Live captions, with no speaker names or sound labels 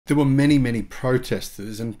There were many, many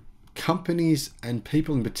protesters and companies and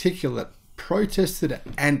people in particular that protested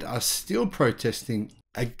and are still protesting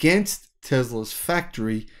against Tesla's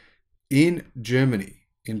factory in Germany,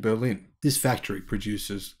 in Berlin. This factory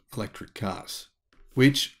produces electric cars,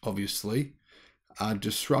 which obviously are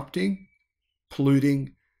disrupting,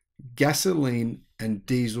 polluting gasoline and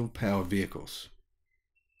diesel powered vehicles.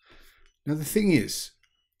 Now the thing is,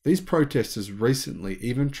 these protesters recently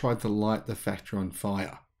even tried to light the factory on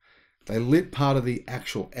fire. They lit part of the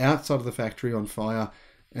actual outside of the factory on fire,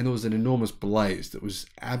 and there was an enormous blaze that was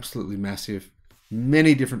absolutely massive.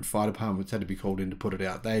 Many different fire departments had to be called in to put it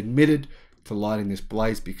out. They admitted to lighting this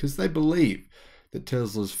blaze because they believe that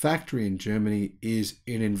Tesla's factory in Germany is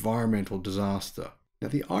an environmental disaster. Now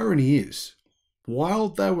the irony is, while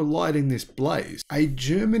they were lighting this blaze, a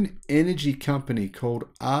German energy company called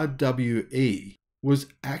RWE was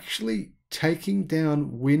actually taking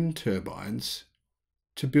down wind turbines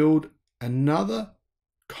to build another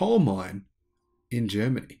coal mine in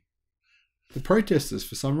Germany. The protesters,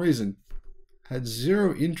 for some reason, had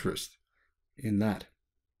zero interest in that.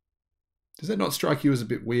 Does that not strike you as a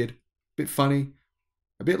bit weird, a bit funny,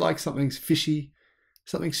 a bit like something's fishy,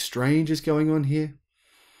 something strange is going on here?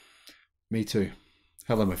 Me too.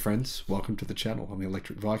 Hello, my friends. Welcome to the channel. I'm the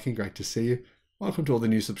Electric Viking. Great to see you. Welcome to all the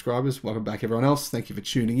new subscribers. Welcome back, everyone else. Thank you for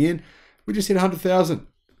tuning in. We just hit 100,000.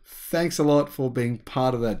 Thanks a lot for being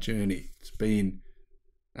part of that journey. It's been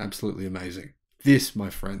absolutely amazing. This, my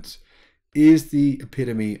friends, is the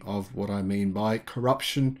epitome of what I mean by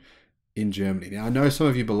corruption in Germany. Now, I know some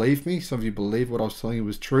of you believe me. Some of you believe what I was telling you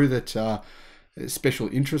was true, that special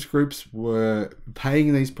interest groups were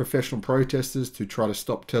paying these professional protesters to try to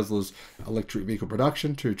stop Tesla's electric vehicle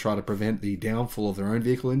production, to try to prevent the downfall of their own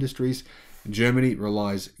vehicle industries. Germany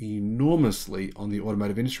relies enormously on the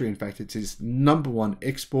automotive industry. In fact, it's its #1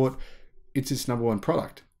 export. It's its #1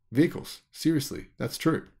 product. Vehicles. Seriously, that's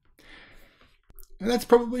true. And that's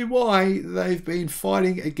probably why they've been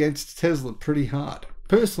fighting against Tesla pretty hard.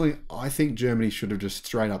 Personally, I think Germany should have just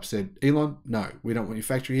straight up said, Elon, no, we don't want your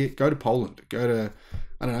factory here. Go to Poland. Go to,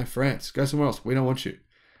 I don't know, France. Go somewhere else. We don't want you.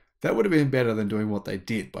 That would have been better than doing what they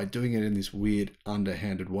did by doing it in this weird,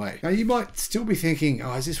 underhanded way. Now, you might still be thinking,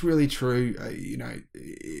 oh, is this really true?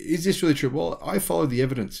 Is this really true? Well, I followed the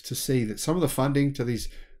evidence to see that some of the funding to these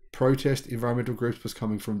protest environmental groups was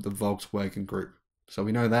coming from the Volkswagen Group. So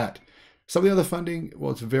we know that. Some of the other funding,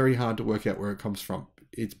 well, it's very hard to work out where it comes from.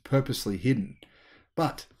 It's purposely hidden.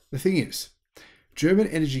 But the thing is, German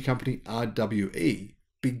energy company RWE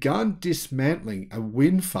began dismantling a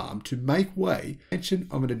wind farm to make way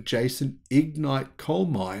of an adjacent Ignite coal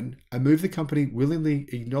mine, a move the company willingly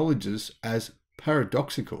acknowledges as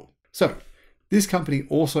paradoxical. So this company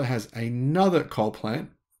also has another coal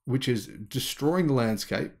plant which is destroying the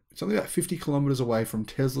landscape. It's only about 50 kilometers away from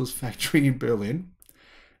Tesla's factory in Berlin,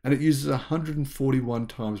 and it uses 141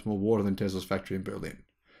 times more water than Tesla's factory in Berlin.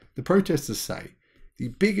 The protesters say the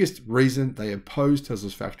biggest reason they oppose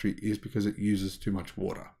Tesla's factory is because it uses too much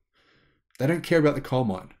water. They don't care about the coal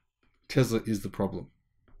mine. Tesla is the problem.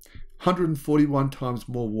 141 times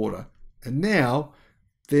more water. And now,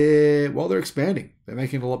 they're expanding. They're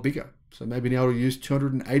making it a lot bigger. So maybe now it'll use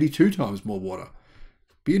 282 times more water.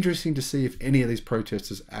 Be interesting to see if any of these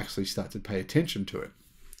protesters actually start to pay attention to it.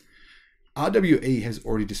 RWE has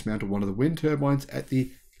already dismantled one of the wind turbines at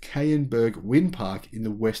the Kayenberg Wind Park in the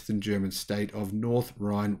western German state of North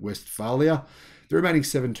Rhine-Westphalia. The remaining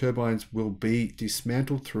 7 turbines will be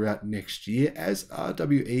dismantled throughout next year as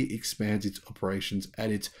RWE expands its operations at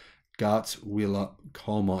its Garzweiler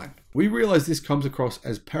coal mine. We realize this comes across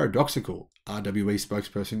as paradoxical, RWE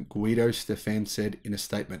spokesperson Guido Stephan said in a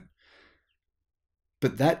statement.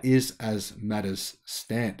 But that is as matters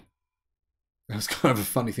stand. That's kind of a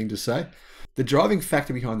funny thing to say. The driving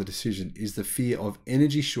factor behind the decision is the fear of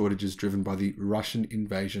energy shortages driven by the Russian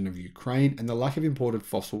invasion of Ukraine and the lack of imported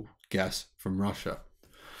fossil gas from Russia.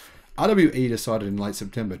 RWE decided in late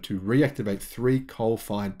September to reactivate 3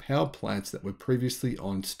 coal-fired power plants that were previously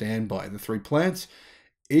on standby. The 3 plants,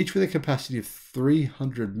 each with a capacity of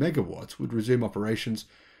 300 megawatts, would resume operations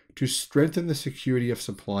to strengthen the security of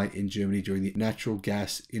supply in Germany during the natural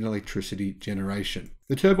gas in electricity generation.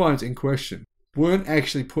 The turbines in question weren't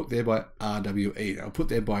actually put there by RWE. They were put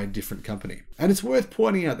there by a different company. And it's worth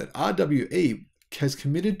pointing out that RWE has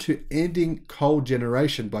committed to ending coal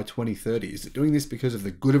generation by 2030. Is it doing this because of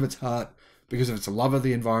the good of its heart, because of its love of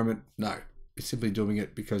the environment? No, it's simply doing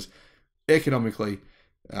it because economically,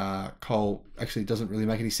 coal actually doesn't really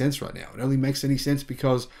make any sense right now. It only makes any sense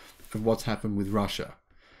because of what's happened with Russia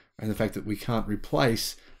and the fact that we can't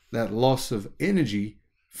replace that loss of energy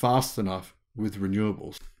fast enough with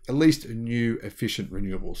renewables. at least new efficient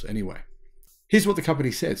renewables anyway. Here's what the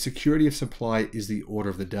company said: security of supply is the order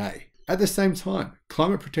of the day. At the same time,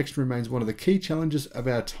 climate protection remains one of the key challenges of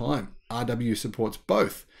our time. RW supports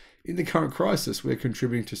both. In the current crisis, we're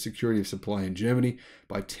contributing to security of supply in Germany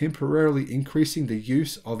by temporarily increasing the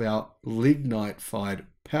use of our lignite-fired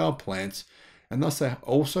power plants, and thus they're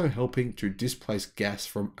also helping to displace gas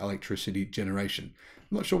from electricity generation.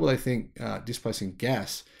 I'm not sure why they think displacing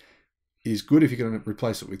gas is good if you're going to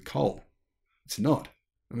replace it with coal. It's not.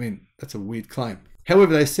 I mean, that's a weird claim.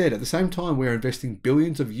 However, they said at the same time we're investing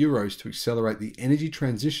billions of euros to accelerate the energy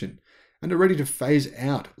transition and are ready to phase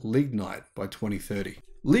out lignite by 2030.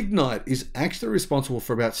 Lignite is actually responsible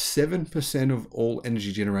for about 7% of all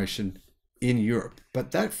energy generation in Europe,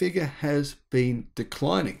 but that figure has been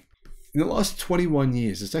declining. In the last 21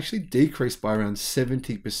 years, it's actually decreased by around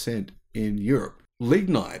 70% in Europe.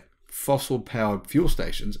 Lignite, fossil-powered fuel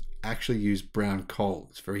stations, actually use brown coal.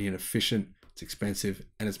 It's very inefficient, it's expensive,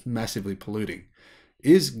 and it's massively polluting.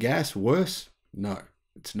 Is gas worse? No,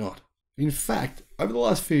 it's not. In fact, over the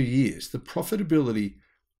last few years, the profitability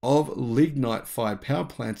of lignite-fired power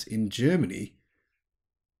plants in Germany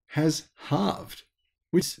has halved,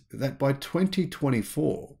 which that by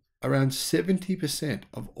 2024, around 70%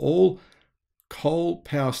 of all coal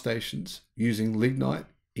power stations using lignite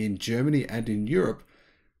in Germany and in Europe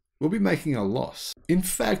will be making a loss. In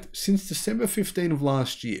fact, since December 15 of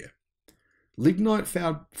last year,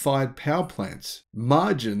 lignite-fired power plants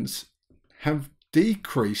margins have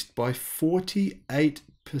decreased by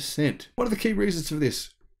 48%. What are the key reasons for this?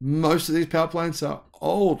 Most of these power plants are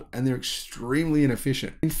old and they're extremely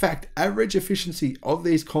inefficient. In fact, average efficiency of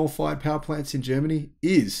these coal-fired power plants in Germany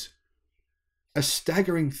is a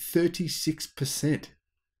staggering 36%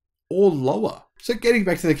 or lower. So getting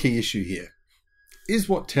back to the key issue here, is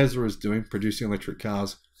what Tesla is doing, producing electric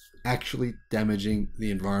cars, actually damaging the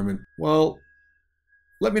environment? Well,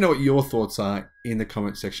 let me know what your thoughts are in the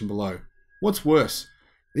comment section below. What's worse,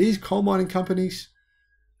 these coal mining companies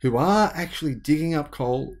who are actually digging up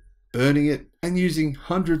coal, burning it, and using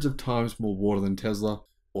hundreds of times more water than Tesla,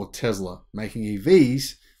 or Tesla making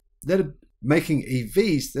EVs that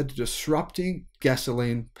are disrupting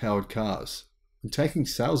gasoline-powered cars and taking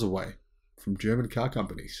sales away from German car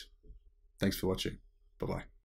companies. Thanks for watching. Bye-bye.